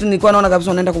umoja wetu nilikuwa naona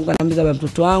kabisa unaenda kumkandamiza baba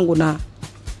mtoto wangu na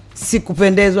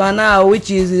sikupendezwa nao, which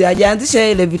is hajaanzisha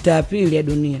ile vita ya pili ya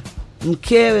dunia.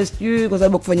 Mkewe sijui kwa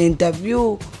sababu kufanya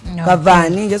interview kavaa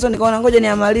ninja. So nikaona ngoja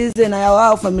niamalize na yao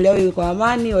wao, familia yao kwa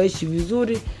amani, waishi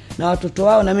vizuri na watoto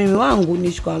wao na mimi wangu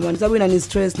niishi kwa amani. Sababu ina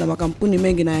stress na makampuni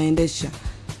mengi naendesha.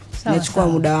 Nachukua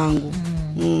muda wangu.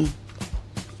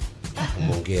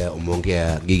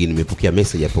 Umeongea Gigi, nimepokea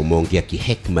message hapo, umeongea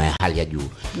kihekima ya hali ya juu.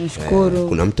 Nashukuru.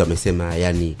 Kuna mtu amesema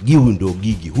yani Giu ndo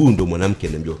Gigi, huyu ndo mwanamke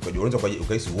anambia. Unaweza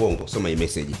ukahisi uongo, soma hii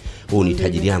message. Huu ni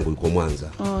tajiri yangu yuko Mwanza.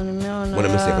 Nimeona. Mbona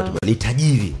message akatuma ni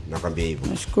tajiri, nakwambia hivyo.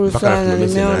 Nashukuru sana,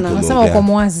 nimeona. Nasema uko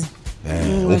mwazi.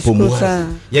 Upo mwazi.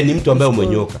 Yani mtu ambaye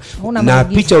umenyoka. Na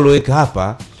picha ulioweka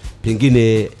hapa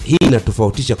pengine hii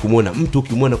inatofautisha kumuona mtu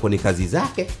ukimwona kwenye kazi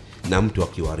zake na mtu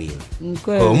akiwa real.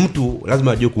 Kwa mtu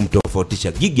lazima ajue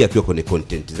kumtofautisha Gigy akiwa kwenye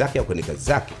content zake au kwenye kazi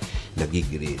zake na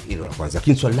Gigy real. Hilo la kwanza.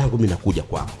 Lakini swali langu mimi nakuja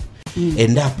kwako.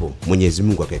 Endapo Mwenyezi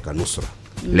Mungu akaweka nusra.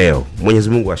 Leo Mwenyezi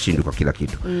Mungu ashindi kwa kila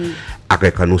kitu.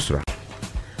 Akaweka nusra.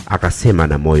 Akasema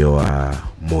na moyo wa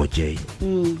Moja.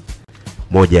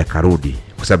 Moja akarudi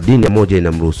kwa sababu dini ya Moja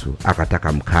inamruhusu,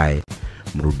 akataka mkae,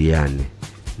 mrudiane,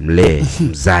 mlee,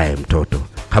 mzae mtoto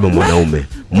kama mwanaume.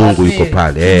 Mungu yuko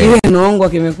pale. Nongo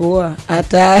kimekuwa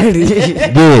hatari.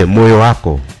 Je, moyo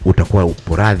wako utakuwa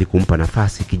uporadhi kumpa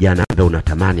nafasi kijana ambaye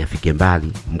unatamani afike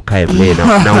mbali, mkae mlee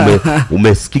na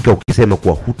umesikika ukisema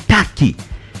kuwa hutaki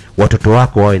watoto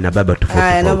wako wawe na baba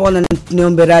tofauti? Naomba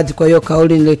niombe radhi kwa hiyo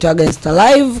kauli nilitoaga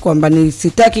Insta live kwamba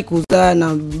sitaki kuzaa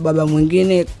na baba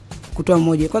mwingine kutoa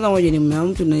Moja. Kwanza Moja ni mume wa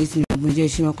mtu na hisi nimevunjia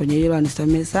heshima kwenye hilo,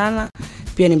 anisamehe sana.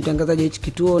 Pia ni mtangazaji wa hichi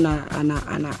kituo na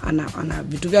ana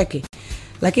vitu vyake.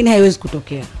 Lakini haiwezi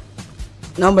kutokea.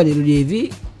 Naomba nirudie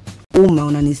hivi,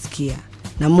 unanisikia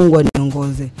na Mungu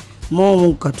aniongoze.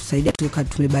 Mungu katusaidia,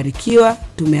 tumebarikiwa,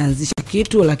 tumeanzisha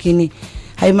kitu, lakini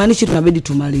haimaanishi tunabidi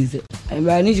tumalize.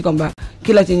 Haimaanishi kwamba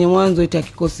kila chenye mwanzo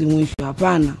itakikosi mwisho.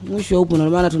 Hapana, mwisho upo, na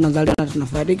maana tunazaliwa na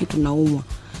tunafariki, tunaumwa.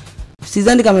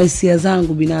 Sidhani kama hisia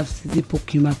zangu binafsi zipo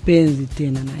kimapenzi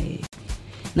tena na yeye.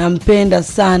 Nampenda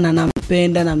sana,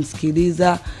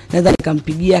 namsikiliza, naweza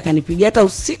nikampigia, akanipigia hata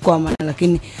usiku wa manane,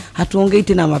 lakini hatuongei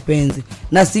tena mapenzi.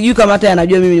 Na sijui kama hata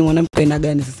anajua mimi ni mwanamke aina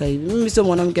gani sasa hivi. Mimi sio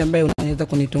mwanamke ambaye unaweza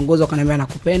kunitongoza ukaniambia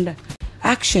nakupenda.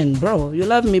 Action bro, you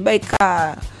love me, buy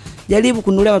car. Jaribu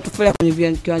kununulia matofali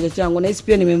kwenye kiwanja changu. Na hisi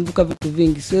pia nimemvuka vitu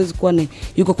vingi. Siwezi kuwa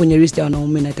yuko kwenye list ya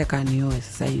wanaume nataka anioe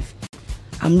sasa hivi.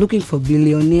 I'm looking for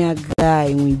billionaire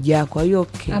guy Mwijako. Are you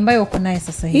okay? Ambaye uko naye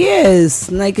sasa hivi. Yes,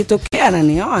 na ikitokea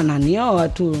ananioa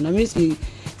tu. Na mimi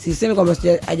sisemi kwamba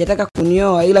hajataka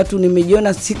kunioa, ila tu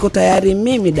nimejiona siko tayari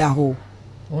mimi daho.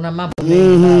 Una mambo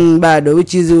mengi bado,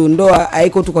 which is ndoa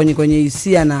haiko tu kwenye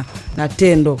hisia na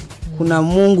tendo. Kuna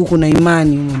Mungu, kuna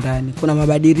imani huko ndani, kuna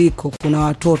mabadiliko, kuna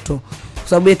watoto. Kwa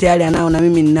sababu yote yale anao na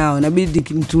mimi ninao. Inabidi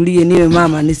nimtulie, niwe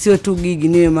mama, nisiwe tu Gigy,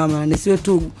 niwe mama, nisiwe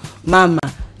tu mama,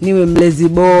 niwe mlezi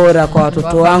bora kwa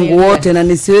watoto wangu wote, na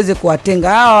nisiweze kuwatenga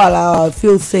hao wala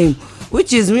feel same,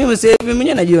 which is mimi sasa hivi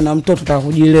mwenyewe najiona mtoto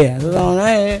atakujilea. Sasa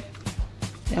unaona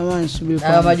jamani, subiri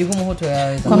kwa majukumu hoto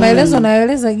yaweza. Kwa maelezo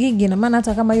naeleza Gigy, na maana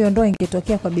hata kama hiyo ndoa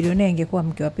ingetokea kwa bilionea ingekuwa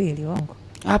mke wa pili wangu.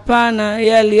 Hapana,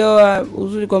 yeye alioa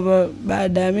uzuri kwamba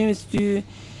baada ya mimi sijui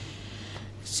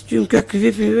mke wake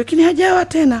vipi, lakini hajaoa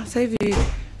tena. Sasa hivi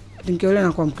ningeolewa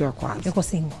na kwa mke wa kwanza. Yuko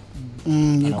single.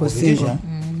 Yuko single.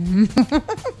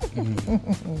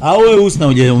 Wewe usina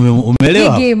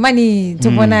umeelewa? Gigy Money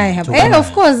tupo naye hapa.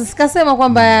 Of course sikasema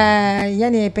kwamba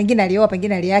yani pengine alioa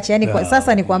pengine aliacha. Yani kwa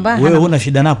sasa ni kwamba wewe huna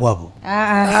shida napo hapo.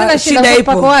 Sina shida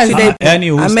hapo wazi. Yani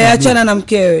ameachana na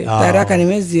mkewe. Taraka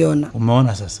nimeziona.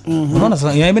 Umeona sasa? Unaona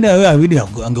sasa inabidi wewe abidi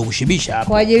angekushibisha hapo.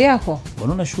 Kwa ajili yako.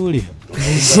 Unaona shughuli.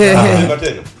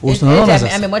 Unaona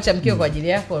sasa amemwacha mkeo kwa ajili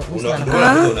yako.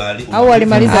 Au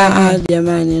alimaliza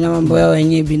jamani na mambo yao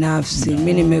wenyewe binafsi.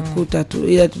 Mimi nimekuta tu,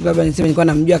 ila tu labda niseme nilikuwa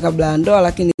namjua kabla ya ndoa,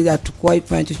 lakini hatukuwahi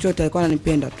kufanya chochote, alikuwa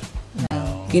ananipenda tu.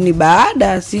 Lakini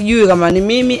baada sijui kama ni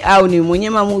mimi au ni mwenye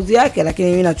maamuzi yake, lakini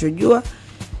mimi ninachojua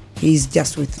he's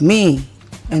just with me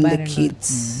and the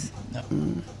kids.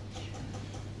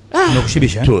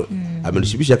 Nakushibisha.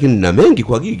 Amenishibisha, lakini na mengi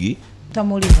kwa Gigy.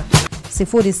 Tutamuuliza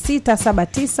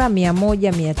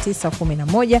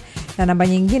 0679100911 na namba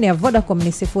nyingine ya Vodacom ni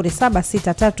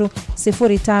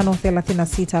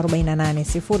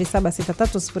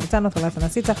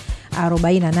 0763053648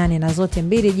 0763053648 na zote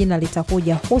mbili jina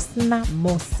litakuja Husna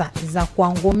Mosa za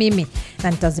kwangu mimi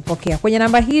na nitazipokea. Kwenye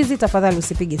namba hizi tafadhali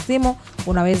usipige simu,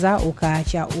 unaweza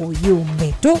ukaacha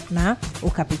ujumbe tu na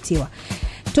ukapitiwa.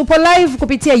 Tupo live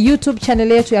kupitia YouTube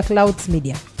channel yetu ya Clouds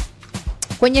Media.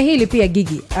 Kwenye hili pia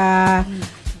Gigy,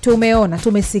 tumeona,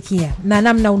 tumesikia na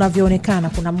namna unavyoonekana,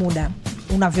 kuna muda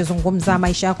unavyozungumza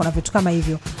maisha yako na vitu kama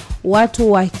hivyo,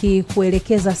 watu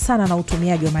wakikuelekeza sana na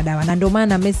utumiaji wa madawa, na ndio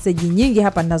maana message nyingi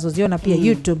hapa ninazoziona pia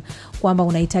YouTube kwamba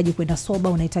unahitaji kwenda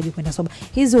soba.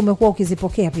 Hizi umekuwa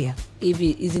ukizipokea pia?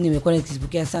 Hizi nimekuwa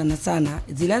nikizipokea sana.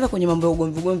 Zilianza kwenye mambo ya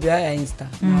ugomvi haya Insta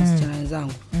na wasichana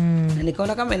wenzangu. Na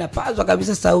nikaona kama inapazwa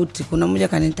kabisa sauti. Kuna mmoja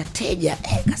kanita teja,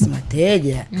 kasema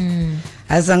teja.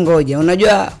 Sasa ngoja,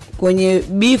 unajua kwenye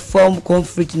beef form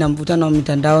conflict na mvutano wa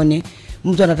mitandaoni,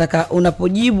 mtu anataka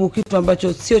unapojibu kitu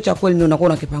ambacho sio cha kweli ndio unakuwa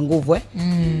unakipa nguvu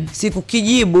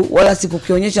sikukijibu wala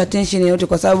sikukionyesha attention yote,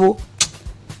 kwa sababu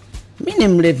mimi ni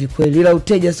mlevi kweli, ila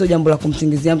uteja sio jambo la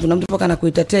kumsingizia mtu. Na mtu paka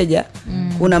anakuita teja,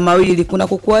 kuna mawili, kuna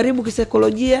kukuharibu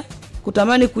kisaikolojia,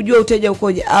 kutamani kujua uteja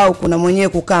ukoje, au kuna mwenyewe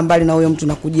kukaa mbali na huyo mtu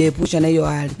na kujiepusha na hiyo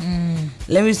hali.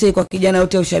 let me say kwa kijana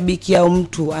yote ushabiki au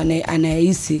mtu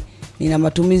anayehisi nina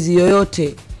matumizi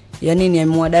yoyote ya nini ya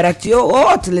mwadarati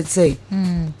yote, let's say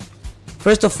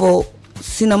first of all,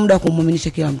 sina muda kumuaminisha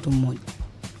kila mtu mmoja.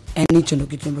 Hicho ndio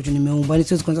kitu ambacho nimeumba. Ni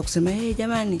siwezi kuanza kusema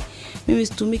jamani mimi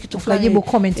situmii kitu fulani, ukajibu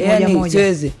comment moja moja.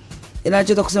 Siwezi.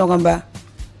 Ninachotaka kusema kwamba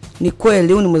ni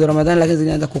kweli huu ni mwezi wa Ramadhani, lakini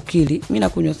zinaanza kukili. Mimi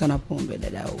nakunywa sana pombe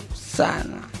dadao,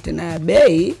 sana tena ya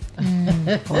bei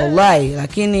wallahi,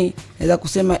 lakini naweza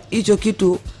kusema hicho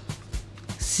kitu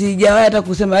sijawahi hata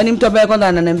kusema. Yani mtu ambaye kwanza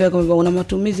ananiambia kwamba una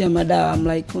matumizi ya madawa, I'm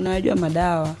like unajua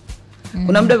madawa.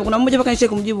 Kuna mmoja mpaka nishe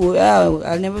kumjibu,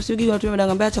 aliniambia sio Gigy unatumia madawa,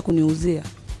 ngambia acha kuniuzia.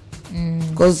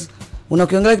 Because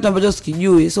unakiongelea kitu ambacho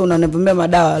sikijui, so unaniambia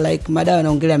madawa, like madawa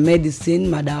naongelea medicine,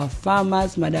 madawa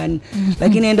pharmacy, madawa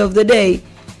lakini end of the day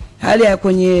hali ya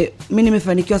kwenye mimi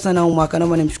nimefanikiwa sana huu mwaka,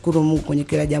 naomba nimshukuru Mungu kwenye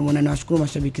kila jambo na nawashukuru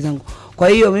mashabiki zangu. Kwa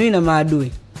hiyo mimi na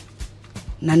maadui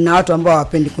na nina watu ambao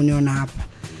hawapendi kuniona hapa.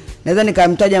 Naweza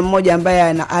nikamtaja mmoja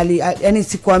ambaye yani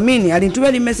sikuamini,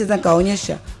 alinitumia message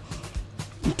akaonyesha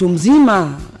mtu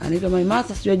mzima anaitwa my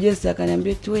master sio Jesse,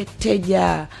 akaniambia tuwe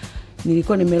teja,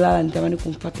 nilikuwa nimelala nitamani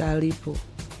kumfuata alipo.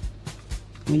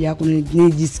 Mmoja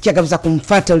nijisikia kabisa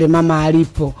kumfuata yule mama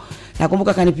alipo.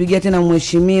 Nakumbuka kanipigia tena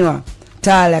mheshimiwa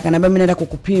Tale, akaniambia mimi naenda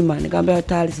kukupima. Nikamwambia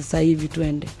Tale sasa hivi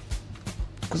twende.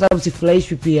 Kwa sababu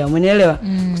sifurahishwi pia, umeelewa?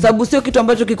 Kwa sababu sio kitu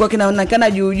ambacho kilikuwa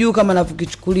kinaonekana juu kama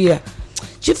nafukichukulia.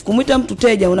 Chief kumuita mtu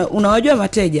teja, unawajua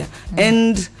mateja.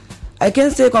 And I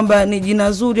can say kwamba ni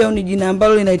jina zuri au ni jina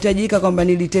ambalo linahitajika kwamba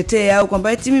nilitetea au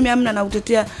kwamba eti mimi hamna na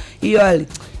utetea hiyo hali.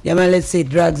 Jamani, let's say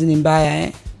drugs ni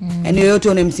mbaya yani yoyote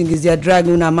unemsingizia drug,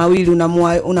 una mawili,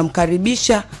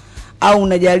 unamkaribisha au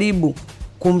unajaribu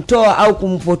kumtoa au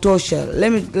kumpotosha.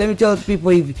 Let me tell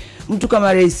people hivi, mtu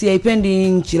kama Rais haipendi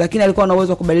nchi, lakini alikuwa na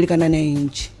uwezo wa kubadilika ndani ya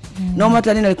nchi. No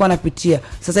matter nini alikuwa anapitia.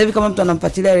 Sasa hivi kama mtu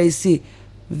anamfuatilia Rais,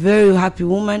 very happy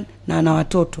woman na ana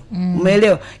watoto.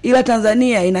 Umeelewa? Ila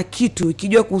Tanzania ina kitu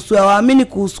ikijua kuhusu, hawaamini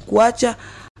kuhusu kuacha,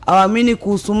 hawaamini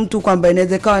kuhusu mtu kwamba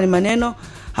inaweza kawa ni maneno,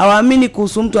 hawaamini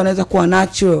kuhusu mtu anaweza kuwa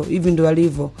natural hivi ndio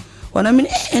alivyo. Wanaamini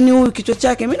yani huyu kichwa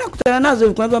chake, mimi nakutana nazo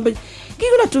hivi, kuna mtu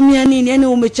Gigy unatumia nini? Yani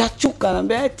umechachuka,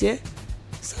 naambia eti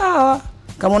sawa.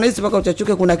 Kama unahisi paka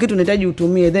uchachuke kuna kitu unahitaji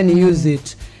utumie, then use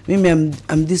it. Mimi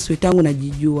I'm this way tangu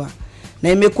najijua. Na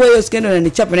imekuwa hiyo skendo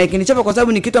inanichapa, na ikinichapa kwa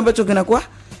sababu ni kitu ambacho kinakuwa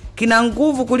kina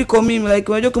nguvu kuliko mimi.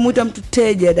 Like unajua kumuita mtu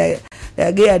teja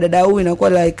dada huyu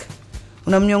inakuwa like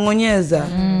unamnyongonyeza.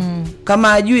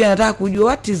 Kama ajui anataka kujua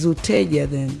what is uteja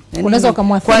then. Yani, unaweza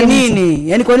kumwathiri. Kwa nini?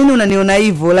 Yani kwa nini unaniona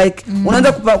hivyo? Like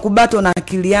unaanza kubato na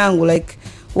akili yangu, like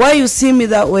why you see me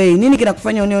that way? Nini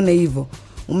kinakufanya unione hivyo?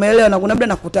 Umeelewa? Na kuna muda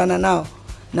nakutana nao.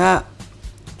 Na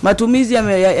matumizi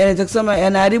yanaweza kusema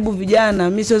yanaharibu vijana.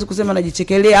 Mimi siwezi kusema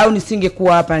najichekelea au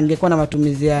nisingekuwa hapa ningekuwa na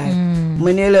matumizi haya.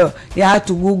 Umenielewa? Ya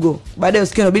hatu Google. Baadaye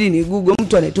usikie inabidi ni Google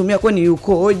mtu anatumia kwani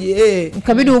yuko oje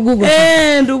ukabidi Google.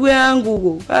 Ndugu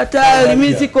yangu hatari,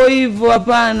 mimi siko hivyo,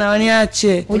 hapana,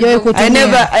 waniache. Hujawahi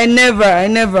kutumia? I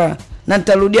never. Na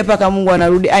nitarudia paka Mungu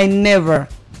anarudi. I never.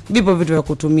 Vipo vitu vya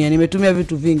kutumia. Nimetumia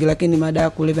vitu vingi, lakini mada ya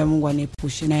kulevya Mungu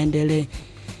aniepushe, naendelee.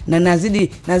 Na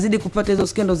nazidi kupata hizo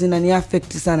skendo zinani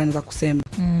affect sana, naweza kusema.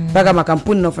 Paka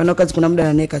makampuni naofanya kazi kuna muda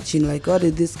ananiweka chini like what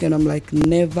is this kind, I'm like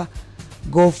never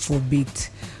go for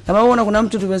it. Kama unaona kuna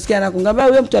mtu tumesikia anakungambia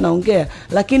huyo mtu anaongea,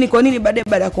 lakini kwa nini baada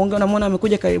ya kuongea unamwona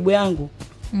amekuja karibu yangu?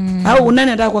 Au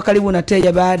unani anataka kwa karibu na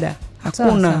teja baada?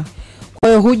 Hakuna. Kwa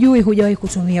hiyo hujawahi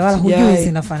kutumia wala hujui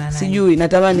zinafanana. Sijui,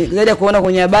 natamani zaidi ya kuona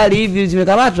kwenye habari hivi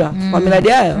zimekamatwa kwa miradi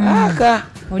hayo.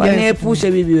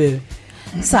 Waniepushe bibi wewe.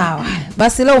 Sawa.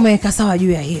 Basi leo umeweka sawa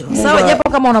juu ya hilo. Sawa, japo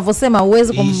kama unavyosema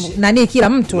uweze nani kila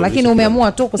mtu, lakini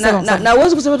umeamua tu kusema na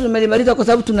uweze kusema tumelimaliza kwa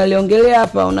sababu tunaliongelea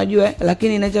hapa, unajua,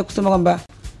 lakini inaweza kusema kwamba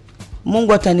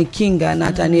Mungu atanikinga na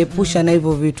ataniepusha na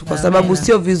hivyo vitu kwa sababu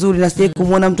sio vizuri, na sije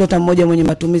kumuona mtoto mmoja mwenye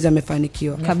matumizi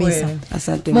amefanikiwa. Kabisa.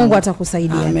 Asante. Mungu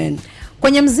atakusaidia. Amen.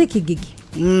 Kwenye muziki Gigy.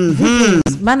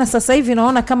 Maana sasa hivi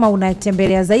naona kama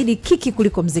unatembelea zaidi kiki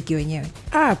kuliko muziki wenyewe.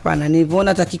 Hapana,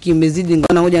 niliona hata kiki imezidi,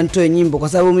 ngona ngoja nitoe nyimbo kwa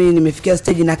sababu mimi nimefikia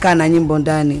stage nakaa na nyimbo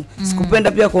ndani.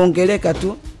 Sikupenda pia kuongeleka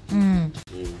tu.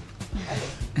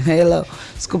 Hello.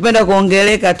 Sikupenda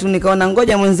kuongeleka tu, nikaona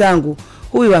ngoja mwenzangu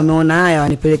huyu ameona haya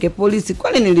wanipeleke polisi.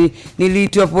 Kweli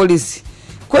niliitwa polisi.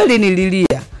 Kweli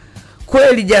nililia.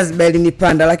 Kweli jazba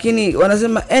ilinipanda, lakini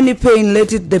wanasema any pain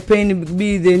let it the pain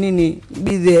be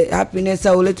the happiness,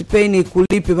 au let pain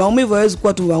kulipe. Maumivu haiwezi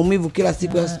kuwa tu maumivu kila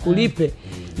siku ya kulipe.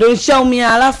 Ndio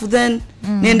nishaumia alafu then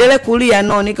niendelee kulia.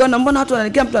 No, nikaona mbona watu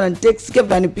wananikia, mtu ananitext, mtu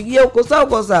ananipigia uko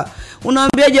sawa.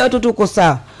 Unawaambiaje watu tu uko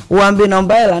sawa? uambie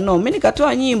naomba hela. No, mimi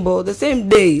nikatoa nyimbo the same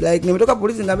day, like nimetoka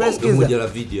polisi ngambia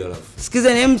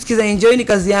sikiza enjoy ni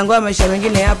kazi yangu, ya maisha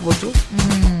mengine yapo tu.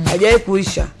 Hajai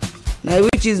kuisha. Na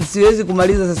which is siwezi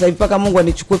kumaliza sasa hivi mpaka Mungu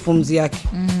anichukue pumzi yake.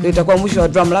 Ndio itakuwa mwisho wa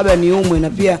drum, labda niumwe na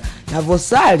pia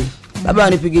navosali. Labda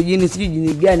anipige jini, sijui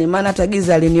jini gani, maana hata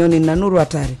giza alinioni na nuru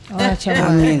hatari. Acha.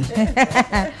 Amen.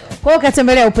 Kwa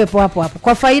ukatembelea upepo hapo.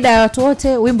 Kwa faida ya watu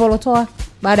wote, wimbo ulotoa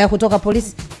baada ya kutoka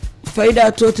polisi. Faida ya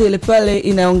watu wote ile pale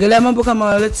inaongelea mambo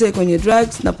kama let's say kwenye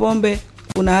drugs na pombe.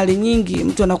 Kuna hali nyingi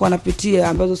mtu anakuwa anapitia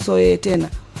ambazo sio yeye tena.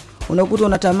 Unakuta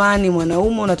unatamani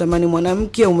mwanaume, unatamani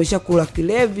mwanamke, umeshakula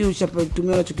kilevi,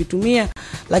 ushatumia unachokitumia,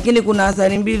 lakini kuna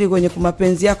athari mbili kwenye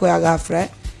mapenzi yako ya ghafla.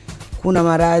 Kuna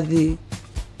maradhi,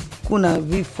 kuna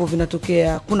vifo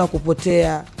vinatokea, kuna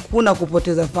kupotea, kuna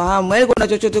kupoteza fahamu. Yaani kuna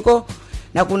chochote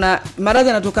na kuna maradhi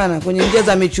yanatokana kwenye njia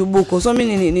za michubuko. So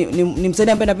mimi ni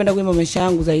msanii ambaye napenda kuimba maisha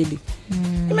yangu zaidi.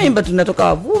 Nimeimba tunatoka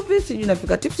wavuvi, sijui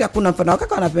nafika tips, hakuna mfano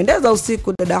wakaka wanapendeza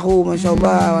usiku, dada huu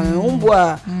mashallah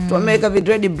wanaumbwa. Tumeweka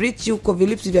vidread bridge huko,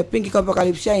 vilipsi vya pinki kama paka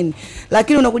lip shine.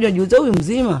 Lakini unakuja unajiuliza huyu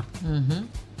mzima.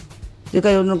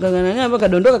 Nikaonekana mpaka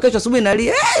dondoka kesho asubuhi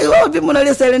nalia. Wewe vipi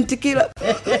unalia silent killer?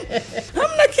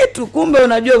 Hamna kitu. Kumbe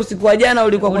unajua usiku wa jana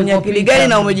ulikuwa kwenye akili gani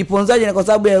na umejiponzaje, na kwa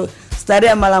sababu ya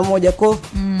starehe mara moja.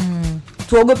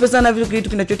 Tuogope sana vitu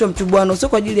kinachoitwa mchubuano. Sio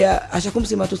kwa ajili ya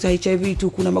ashakumsema tu HIV tu,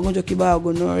 kuna magonjwa kibao,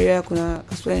 gonorrhea, kuna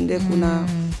kaswende,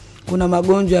 kuna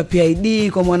magonjwa ya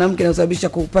PID kwa mwanamke yanasababisha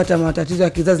kupata matatizo ya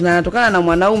kizazi, na yanatokana na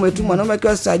mwanaume tu. Mwanaume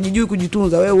akiwa hajijui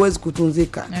kujitunza, wewe huwezi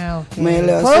kutunzika.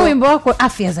 Umeelewa? Kwa hiyo wimbo wako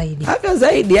afya zaidi. Afya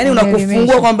zaidi, yani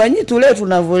unakufungua kwamba nyinyi tu leo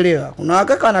tunavolewa. Kuna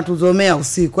wakaka wanatuzomea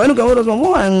usiku. Yani kama unasema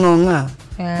mbona ng'onga.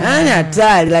 Yani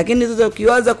hatari, lakini sasa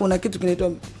ukiwaza kuna kitu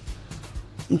kinaitwa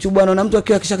mchubuano, na mtu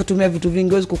akiwa akishakutumia vitu vingi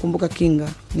huwezi kukumbuka kinga.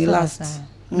 Ni last.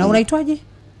 Na unaitwaje?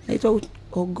 Naitwa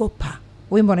Ogopa.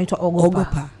 Wimbo unaitwa Ogopa.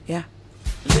 Ogopa, yeah.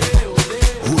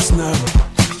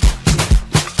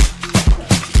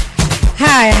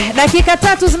 Haya, dakika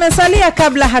 3 zimesalia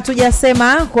kabla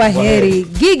hatujasema kwa heri.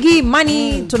 Gigy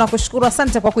Money, tunakushukuru,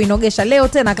 asante kwa kuinogesha leo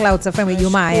tena Clouds FM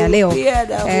Ijumaa ya leo.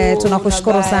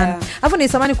 Tunakushukuru sana. Alafu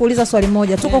nisamani kuuliza swali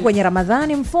moja. Tuko kwenye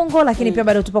Ramadhani mfungo, lakini pia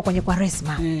bado tupo kwenye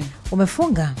Kwaresma.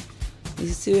 Umefunga?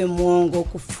 Isiwe muongo,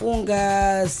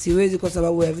 kufunga siwezi kwa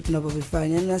sababu ya vitu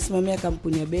ninavyofanya. Nasimamia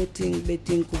kampuni ya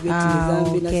betting kubeti ni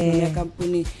dhambi. Nasimamia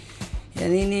kampuni ya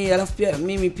nini, alafu pia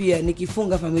mimi pia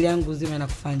nikifunga familia yangu nzima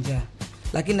inakufa njaa.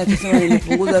 Lakini nachosema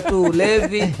nimepunguza tu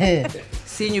ulevi,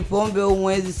 sinywi pombe au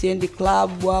mwezi, siendi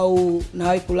club au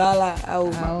nawahi kulala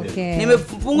au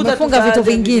nimefunga vitu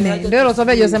vingine. Ndio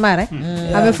unasomea Jose Mara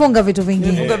amefunga vitu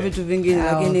vingine. Nimefunga vitu vingine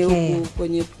lakini huku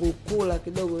kwenye kukula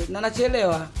kidogo na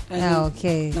nachelewa.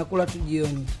 Nakula tu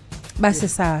jioni. Basi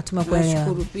sawa, tumekuelewa.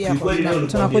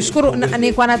 Tunakushukuru.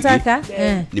 Nilikuwa nataka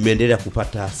nimeendelea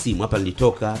kupata simu hapa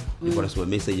nilitoka, nilikuwa nasoma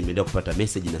message, nimeendelea kupata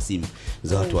message na simu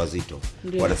za watu wazito.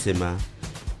 Wanasema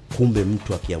kumbe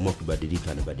mtu akiamua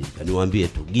kubadilika anabadilika. Niwaambie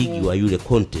tu Gigy wa yule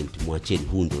content muacheni,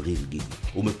 huyu ndo real Gigy.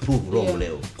 Umeprove wrong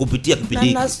leo kupitia kipindi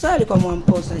hiki. Na nasali kwa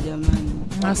Mwamposa jamani.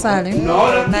 Nasali.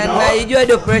 Na naijua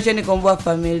depression komboa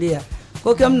familia.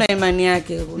 Kwa hiyo mna imani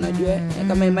yake, unajua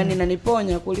kama imani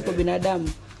inaniponya kuliko binadamu,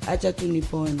 acha tu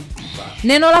nipone.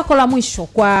 Neno lako la mwisho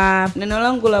kwa neno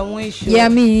langu la mwisho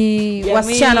jamii,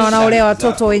 wasichana wanaolea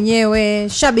watoto wenyewe,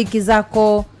 shabiki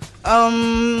zako.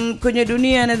 Kwenye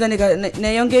dunia naweza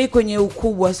niongee kwenye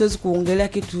ukubwa, siwezi kuongelea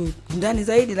kitu ndani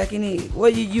zaidi, lakini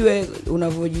wajijue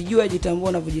unavyojijua, jitambua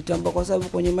unavyojitambua, kwa sababu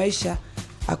kwenye maisha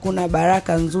hakuna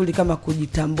baraka nzuri kama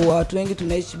kujitambua. Watu wengi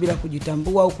tunaishi bila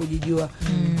kujitambua au kujijua.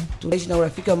 Tunaishi na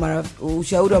urafiki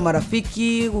ushauri wa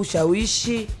marafiki,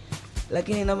 ushawishi,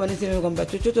 lakini naomba niseme kwamba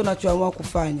chochote unachoamua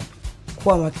kufanya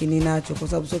kuwa makini nacho, kwa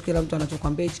sababu sio kila mtu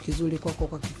anachokwambia hichi kizuri kwako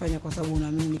kwa kifanya kwa sababu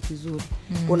unaamini kizuri.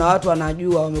 Kuna watu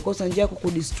wanajua wamekosa njia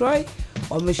kukudestroy,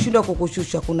 wameshindwa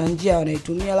kukushusha. Kuna njia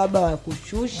wanaitumia labda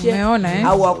wakushushe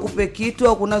au wakupe kitu,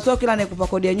 au kuna sio kila anayekupa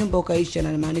kodi ya nyumba ukaisha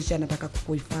na maanisha anataka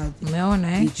kukuhifadhi.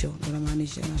 Umeona hicho ndio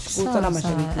maanisha. Nashukuru sana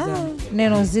mashabiki zangu.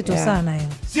 Neno zito sana hiyo.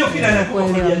 Sio kila anayekupa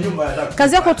kodi ya nyumba anataka.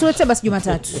 Kazi yako tulete basi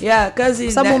Jumatatu.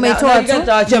 Kazi sababu umeitoa tu.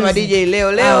 Nitawaachia ma DJ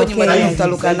leo nyumba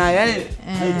mtaluka nayo. Yaani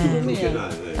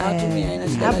atumia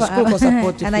nashukuru kwa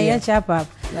support. Anaiacha hapa.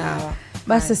 Sawa.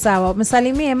 Basi sawa.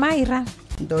 Msalimie Maira.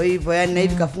 Ndio hivyo, yani na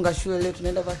hivi kafunga shule leo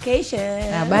tunaenda vacation.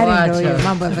 Habari ndio hiyo,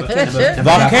 mambo ya vacation.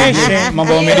 Vacation,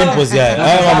 mambo ya medimpozi haya.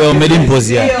 Haya mambo ya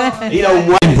medimpozi haya. Ila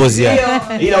umwimpozi haya.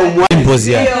 Ila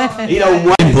umwimpozi haya. Ila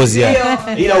umwimpozi haya.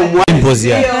 Ila umwimpozi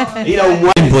haya. Ila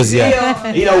umwimpozi haya.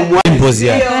 Ila umwimpozi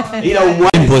haya. Ila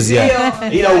umwimpozi haya.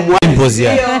 Ila umwimpozi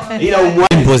haya. Ila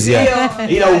umwimpozi haya.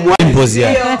 Ila umwimpozi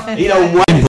haya. Ila umwimpozi